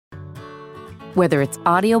Whether it's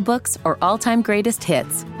audiobooks or all-time greatest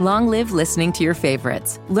hits, long live listening to your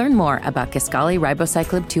favorites. Learn more about Kisqali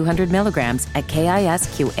Ribociclib 200 milligrams at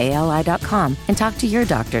KISQALI.com and talk to your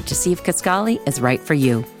doctor to see if Kisqali is right for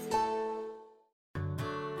you.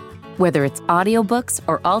 Whether it's audiobooks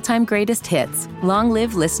or all-time greatest hits, long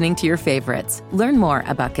live listening to your favorites. Learn more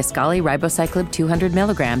about Kisqali Ribociclib 200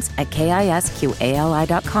 milligrams at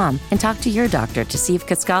KISQALI.com and talk to your doctor to see if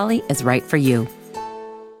Kisqali is right for you.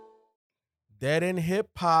 Dead End Hip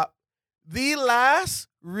Hop, the last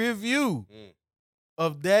review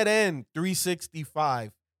of Dead End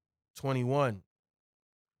 365-21.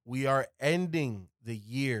 We are ending the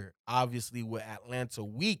year, obviously, with Atlanta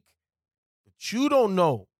Week, but you don't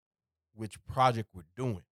know which project we're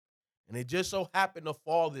doing. And it just so happened to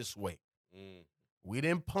fall this way. We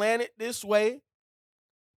didn't plan it this way,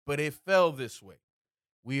 but it fell this way.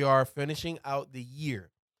 We are finishing out the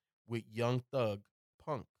year with Young Thug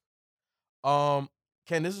Punk.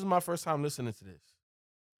 Ken, this is my first time listening to this.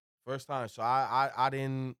 First time. So I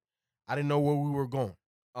didn't know where we were going.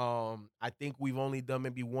 I think we've only done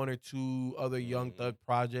maybe one or two other Young Thug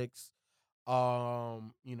projects.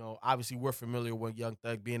 Obviously we're familiar with Young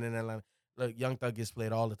Thug being in Atlanta. Look, Young Thug gets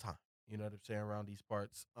played all the time. You know what I'm saying, around these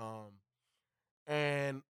parts.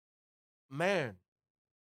 And man,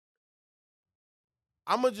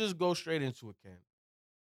 I'm gonna just go straight into it, Ken.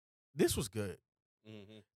 This was good.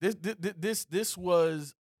 This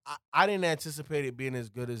was. I didn't anticipate it being as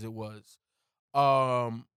good as it was.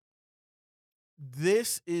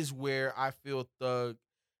 This is where I feel Thug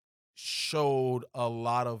showed a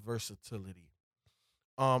lot of versatility.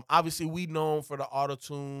 Obviously we known for the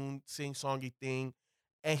auto-tune sing-songy thing,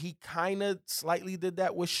 and he kind of slightly did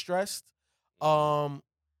that with Stressed.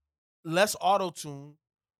 Less auto-tune,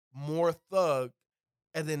 more Thug,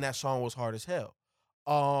 and then that song was hard as hell.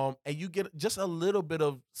 And you get just a little bit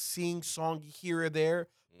of sing-songy here or there,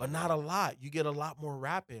 but not a lot. You get a lot more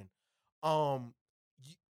rapping.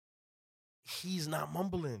 He's not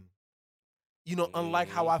mumbling. Unlike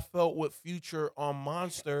how I felt with Future on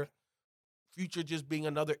Monster, Future just being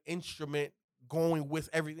another instrument going with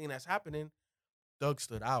everything that's happening, Thug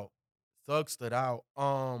stood out. The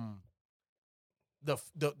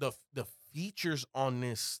features on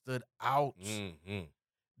this stood out.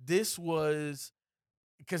 This was,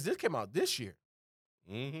 because this came out this year.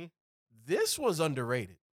 This was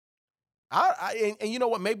underrated. And you know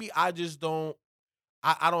what? Maybe I just don't.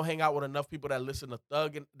 I don't hang out with enough people that listen to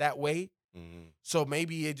Thug in that way. So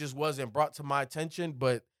maybe it just wasn't brought to my attention.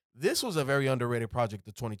 But this was a very underrated project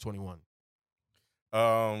of 2021.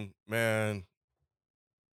 Man,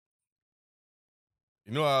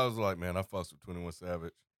 I was like, man, I fucks with 21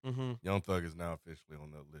 Savage. Young Thug is now officially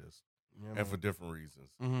on that list, and for different reasons.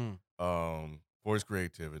 For his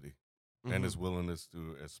creativity and his willingness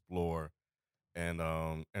to explore and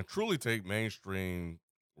truly take mainstream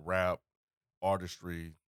rap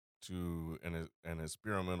artistry to an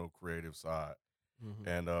experimental creative side.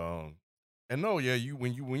 And no, yeah,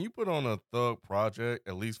 when you put on a Thug project,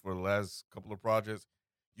 at least for the last couple of projects,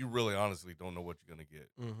 you really honestly don't know what you're gonna get.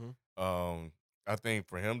 I think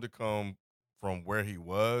for him to come from where he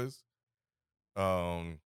was,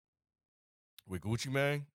 with Gucci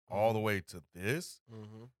Mane, all the way to this,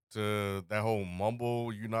 to that whole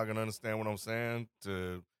mumble, you're not gonna understand what I'm saying,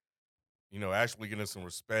 to actually getting some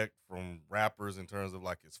respect from rappers in terms of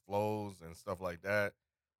like his flows and stuff like that,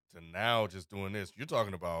 to now just doing this. You're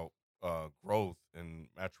talking about growth and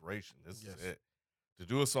maturation. This is it. To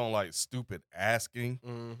do a song like Stupid Asking,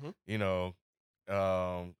 is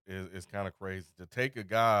kind of crazy. To take a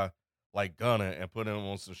guy like Gunna and put him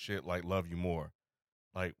on some shit like Love You More.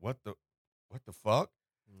 Like, what the fuck?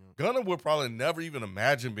 Gunna would probably never even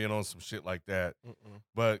imagine being on some shit like that,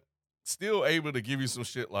 but still able to give you some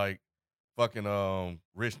shit like fucking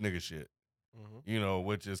rich nigga shit,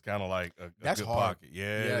 which is kind of like a That's good hard. pocket.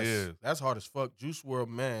 Yeah, it is. That's hard as fuck. Juice WRLD,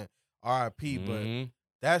 man, R.I.P. But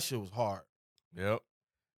that shit was hard. Yep.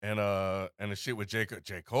 And the shit with J.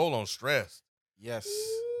 Cole on Stressed. Yes.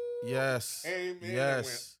 Came in and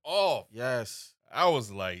Yes. went off. Yes. I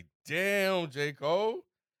was like, damn, J. Cole.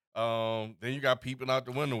 Then you got Peeping Out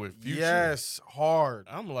the Window with Future. Yes, hard.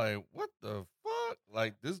 I'm like, what the fuck?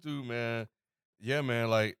 Like, this dude, man. Yeah, man.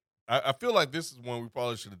 Like, I feel like this is one we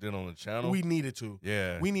probably should have did on the channel. We needed to.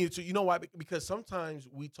 Yeah. We needed to. You know why? Because sometimes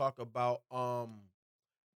we talk about,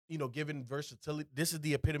 giving versatility. This is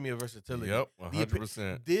the epitome of versatility. Yep,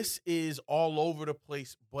 100%. This is all over the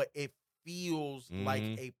place, but it feels like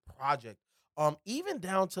a project. Even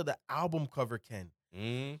down to the album cover, Ken.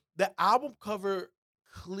 The album cover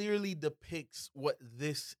clearly depicts what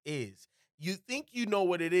this is. You think you know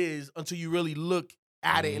what it is until you really look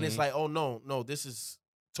at it, and it's like, oh no, this is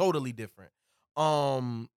totally different.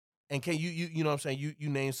 And can you know what I'm saying? You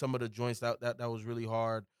named some of the joints that was really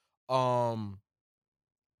hard.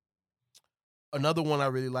 Another one I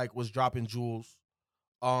really like was Dropping Jewels.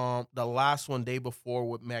 The last one, Day Before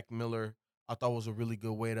with Mac Miller, I thought was a really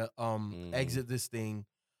good way to exit this thing.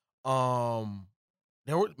 There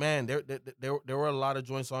were a lot of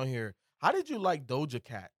joints on here. How did you like Doja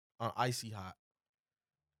Cat on Icy Hot?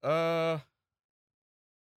 I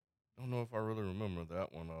don't know if I really remember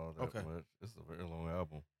that one all that much. It's a very long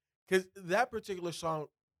album. Because that particular song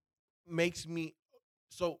makes me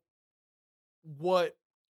so. What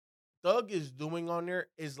Thug is doing on there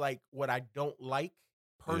is like what I don't like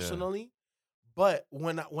personally, but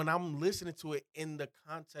when I'm listening to it in the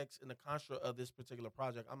context, in the construct of this particular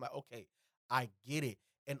project, I'm like, okay, I get it.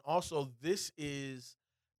 And also, this is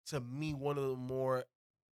to me one of the more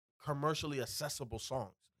commercially accessible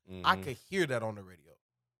songs. Mm-hmm. I could hear that on the radio.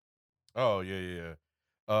 Oh yeah.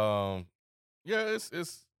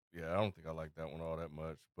 It's I don't think I like that one all that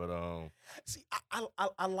much, but see,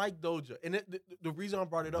 I like Doja, and the reason I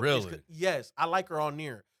brought it up really? Is yes, I like her on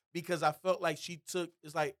there because I felt like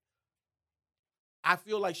I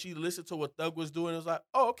feel like she listened to what Thug was doing and was like,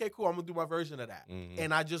 oh, okay, cool, I'm gonna do my version of that,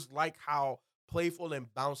 and I just like how playful and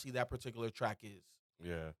bouncy that particular track is.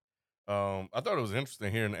 Yeah, I thought it was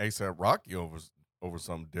interesting hearing A$AP Rocky over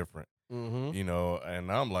something different, you know,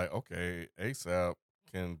 and I'm like, okay, A$AP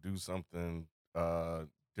can do something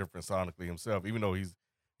different sonically himself, even though he's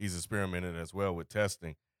experimented as well with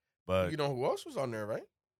testing. But you know who else was on there, right?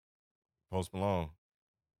 Post Malone.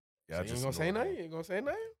 Yeah, so you ain't gonna say nothing. You ain't gonna say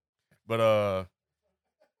nothing. But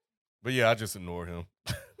yeah, I just ignore him.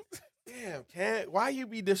 Damn, why you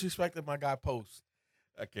be disrespecting my guy Post?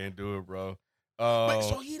 I can't do it, bro. But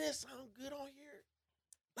so he didn't sound good on here.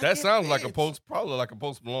 Like that sounds like probably like a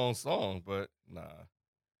Post Malone song, but nah,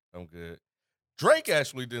 I'm good. Drake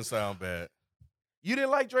actually didn't sound bad. You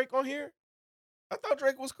didn't like Drake on here? I thought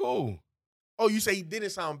Drake was cool. Oh, you say he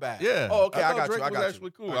didn't sound bad? Yeah. Oh, okay. I got Drake was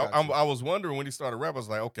actually cool. I was wondering when he started rapping, I was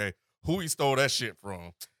like, okay, who he stole that shit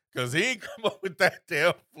from? Because he ain't come up with that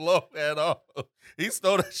damn flow at all. He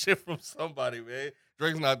stole that shit from somebody, man.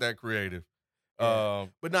 Drake's not that creative. Yeah.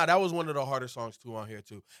 But nah, that was one of the harder songs too on here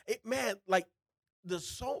too. Like the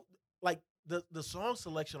song, like the song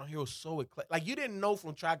selection on here was so eclectic. Like you didn't know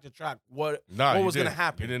from track to track what was going to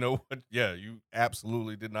happen. You didn't know what. Yeah, you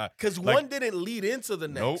absolutely did not. Because one didn't lead into the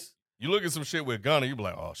next. Nope. You look at some shit with Gunna, you be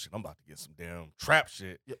like, oh shit, I'm about to get some damn trap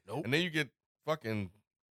shit. Yeah, nope. And then you get fucking,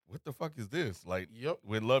 what the fuck is this? Like, yep.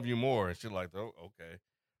 With Love You More and shit like that. Oh, okay.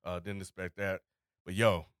 Didn't expect that. But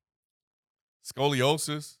yo,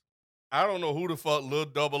 Scoliosis. I don't know who the fuck Lil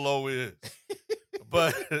Double O is,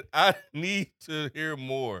 but I need to hear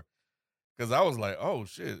more. Because I was like, oh,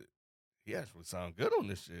 shit, he actually sound good on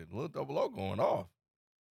this shit. Lil Double O going off.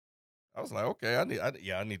 I was like, okay, I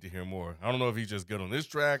need to hear more. I don't know if he's just good on this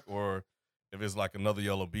track or if it's like another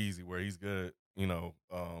Yellow Beezy where he's good, you know,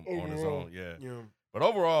 on his own. Yeah. But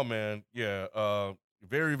overall, man,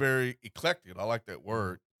 very, very eclectic. I like that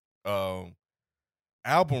word.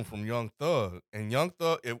 Album from Young Thug. And Young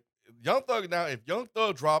Thug, if Young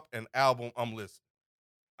Thug dropped an album, I'm listening.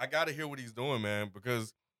 I got to hear what he's doing, man,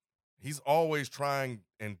 because he's always trying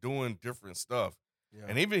and doing different stuff. Yeah.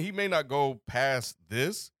 And even he may not go past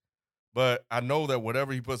this, but I know that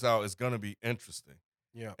whatever he puts out is going to be interesting.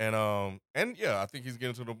 Yeah. And yeah, I think he's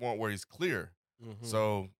getting to the point where he's clear. Mm-hmm.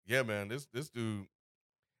 So, yeah, man, this dude,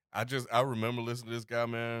 I remember listening to this guy,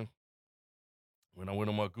 man, when I went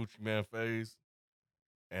on my Gucci Man phase,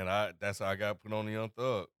 and that's how I got put on the Young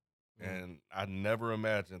Thug. Mm-hmm. And I never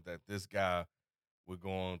imagined that this guy would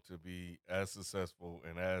go on to be as successful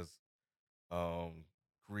and as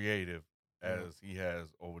creative as he has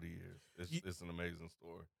over the years. It's an amazing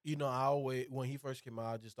story. You know, when he first came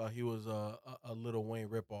out, I just thought he was a Lil Wayne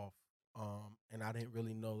ripoff, and I didn't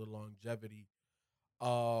really know the longevity.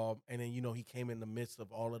 And then, you know, he came in the midst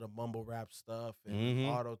of all of the mumble rap stuff and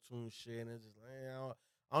auto-tune shit, and it's just like,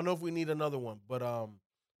 I don't know if we need another one, but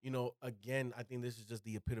you know, again, I think this is just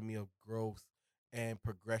the epitome of growth and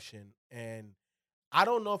progression, and I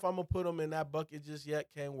don't know if I'm gonna put him in that bucket just yet,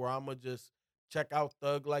 Ken, where I'm gonna just check out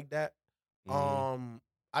Thug like that.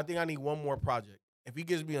 I think I need one more project. If he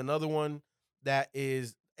gives me another one that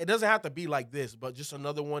is, it doesn't have to be like this, but just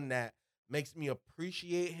another one that makes me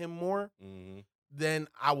appreciate him more, then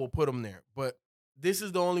I will put him there. But this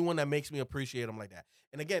is the only one that makes me appreciate him like that.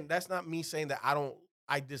 And again, that's not me saying that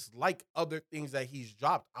I dislike other things that he's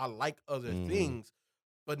dropped. I like other things,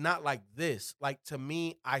 but not like this. Like, to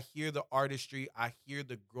me, I hear the artistry, I hear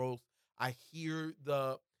the growth, I hear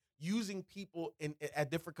using people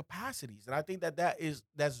at different capacities. And I think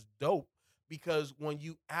that's dope, because when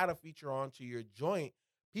you add a feature onto your joint,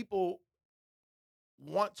 people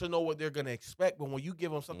want to know what they're going to expect. But when you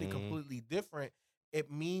give them something completely different, it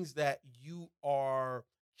means that you are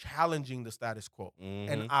challenging the status quo.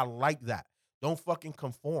 And I like that. Don't fucking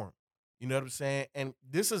conform. You know what I'm saying? And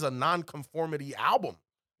this is a non-conformity album.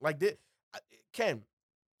 Like this, Ken,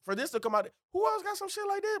 for this to come out, who else got some shit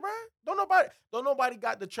like this, bro? Don't nobody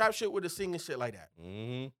got the trap shit with the singing shit like that.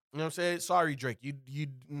 You know what I'm saying? Sorry, Drake. You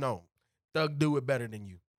know, Thug do it better than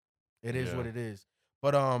you. It is what it is.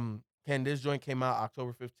 But Ken, this joint came out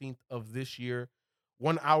October 15th of this year.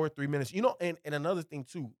 1 hour, 3 minutes. You know, and another thing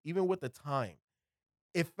too, even with the time,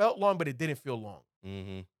 it felt long, but it didn't feel long.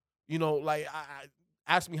 You know, like I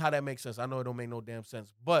ask me how that makes sense. I know it don't make no damn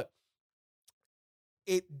sense, but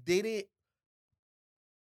it didn't.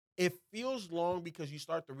 It feels long because you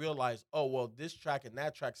start to realize, oh, well, this track and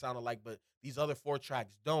that track sound alike, but these other 4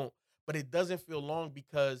 tracks don't. But it doesn't feel long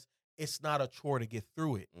because it's not a chore to get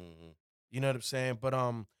through it. You know what I'm saying? But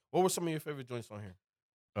what were some of your favorite joints on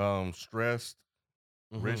here? Stressed,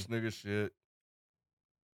 Rich Nigga Shit,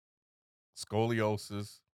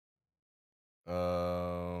 Scoliosis,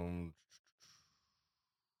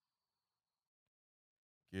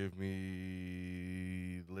 give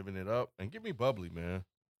me Living It Up, and give me Bubbly, man.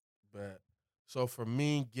 But so for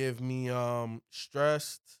me, give me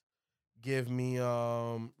Stressed, give me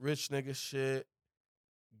Rich Nigga Shit,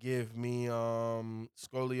 give me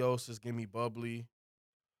Scoliosis, give me Bubbly,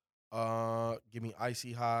 give me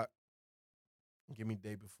Icy Hot, give me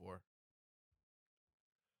Day Before.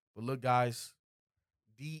 But look, guys,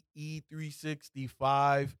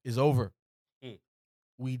 DE365 is over.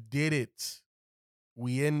 We did it.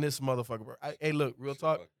 We in this motherfucker, bro. Hey, look, real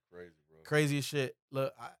talk. Crazy, bro. Crazy as shit.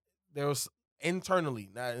 Look, there was internally,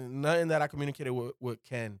 nothing that I communicated with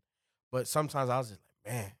Ken, but sometimes I was just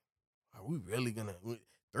like, man, are we really gonna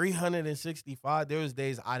 365? There was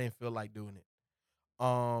days I didn't feel like doing it.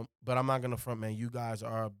 But I'm not gonna front, man. You guys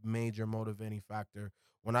are a major motivating factor.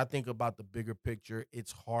 When I think about the bigger picture,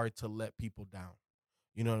 it's hard to let people down.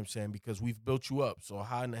 You know what I'm saying? Because we've built you up. So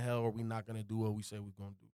how in the hell are we not gonna do what we say we're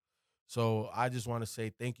gonna do? So I just want to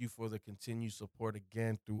say thank you for the continued support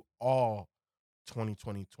again through all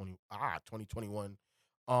 2021.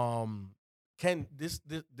 Ken, this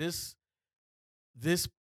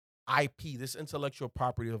IP, this intellectual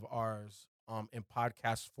property of ours, in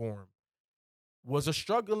podcast form, was a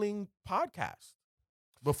struggling podcast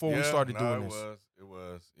before we started doing this. It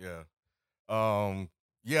was, yeah.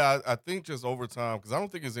 Yeah, I think just over time, because I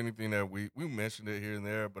don't think it's anything that we mentioned it here and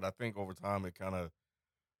there, but I think over time it kind of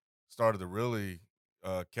started to really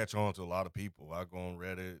catch on to a lot of people. I go on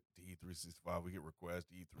Reddit, DE365, we get requests,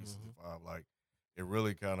 DE365. Like, it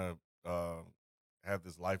really kind of had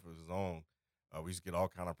this life of its own. We used to get all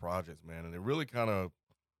kind of projects, man, and it really kind of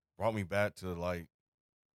brought me back to, like,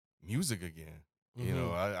 music again. You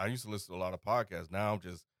know, I used to listen to a lot of podcasts. Now I'm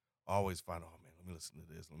just always finding, oh, man, let me listen to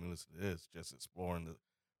this, just exploring the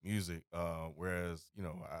music. Whereas, you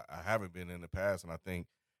know, I haven't been in the past, and I think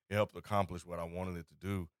it helped accomplish what I wanted it to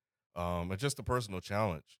do. And just a personal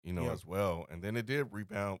challenge, you know, as well. And then it did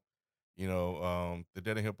rebound, you know, the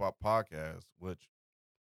Dead and Hip Hop podcast, which,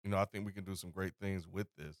 you know, I think we can do some great things with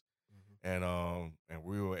this. And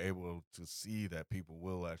we were able to see that people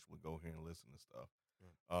will actually go here and listen to stuff.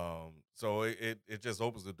 So it just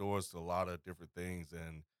opens the doors to a lot of different things,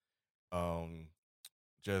 and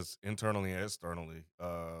just internally and externally,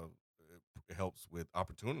 it helps with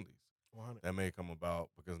opportunities 100. that may come about,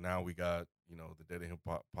 because now we got, you know, the Dead and Hip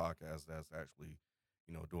Hop podcast that's actually,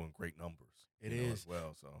 you know, doing great numbers. It is as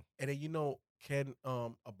well. So, and then, you know, Ken, a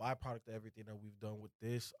byproduct of everything that we've done with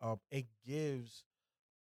this, it gives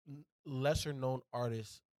lesser known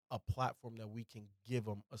artists a platform that we can give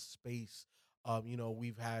them a space. You know,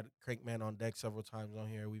 we've had Crankman on deck several times on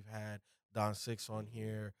here. We've had Don Six on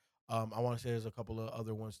here. I want to say there's a couple of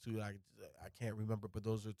other ones too. I can't remember, but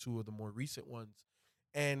those are 2 of the more recent ones.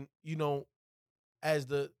 And, you know, as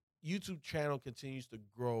the YouTube channel continues to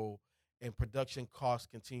grow and production costs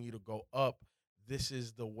continue to go up, this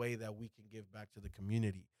is the way that we can give back to the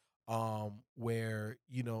community, where,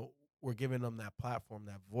 you know, we're giving them that platform,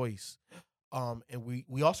 that voice, and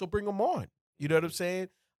we also bring them on. You know what I'm saying?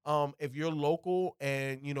 If you're local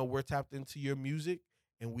and, you know, we're tapped into your music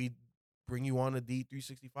and we bring you on to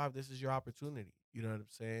DE365, this is your opportunity. You know what I'm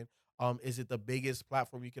saying? Is it the biggest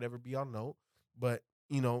platform you could ever be on? No. But,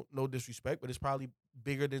 you know, no disrespect, but it's probably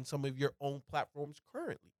bigger than some of your own platforms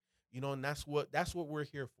currently. You know, and that's what we're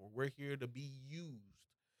here for. We're here to be used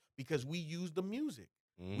because we use the music.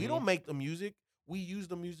 We don't make the music. We use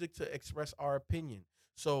the music to express our opinion.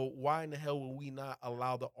 So why in the hell will we not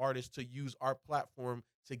allow the artists to use our platform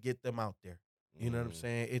to get them out there? You know what I'm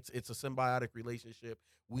saying? It's a symbiotic relationship.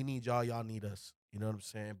 We need y'all need us. You know what I'm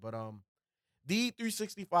saying? But the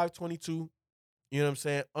 365-22, you know what I'm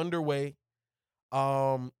saying, underway.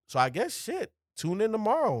 So I guess shit. Tune in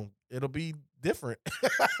tomorrow. It'll be different.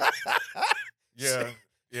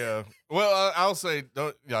 Yeah. Well, I'll say,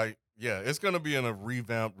 it's gonna be in a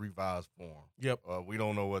revised form. Yep. We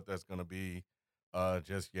don't know what that's gonna be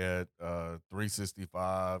just yet.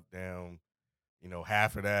 365 down,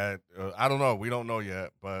 half of that. I don't know. We don't know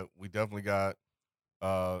yet, but we definitely got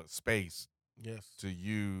space. Yes. To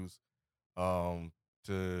use,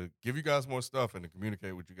 to give you guys more stuff and to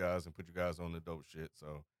communicate with you guys and put you guys on the dope shit.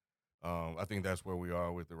 So. I think that's where we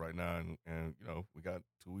are with it right now, and we got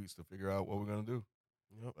 2 weeks to figure out what we're gonna do.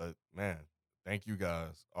 Yep. But man, thank you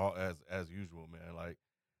guys all as usual, man. Like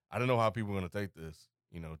I don't know how people are gonna take this,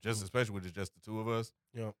 just especially with just the two of us.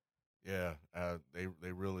 Yep. Yeah,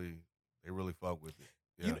 they really fuck with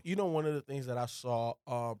it. Yeah. One of the things that I saw,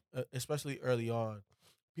 especially early on,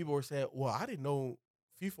 people were saying, "Well, I didn't know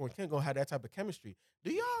FIFA and Ken gonna have that type of chemistry."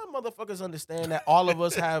 Do y'all motherfuckers understand that all of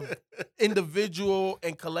us have individual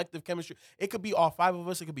and collective chemistry? It could be all 5 of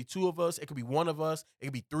us. It could be 2 of us. It could be 1 of us. It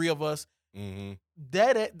could be 3 of us. Mm-hmm.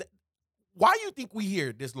 Why you think we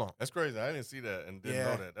here this long? That's crazy. I didn't see that and didn't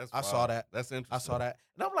know that. I saw that. That's interesting. I saw that.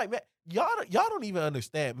 And I'm like, man, y'all don't even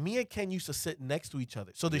understand. Me and Ken used to sit next to each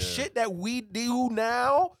other. So the shit that we do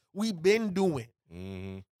now, we've been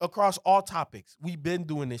doing across all topics. We've been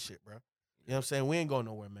doing this shit, bro. You know what I'm saying? We ain't going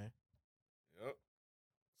nowhere, man. Yep.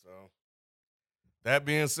 So, that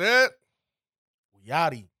being said, we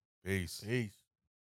outie. Peace. Peace.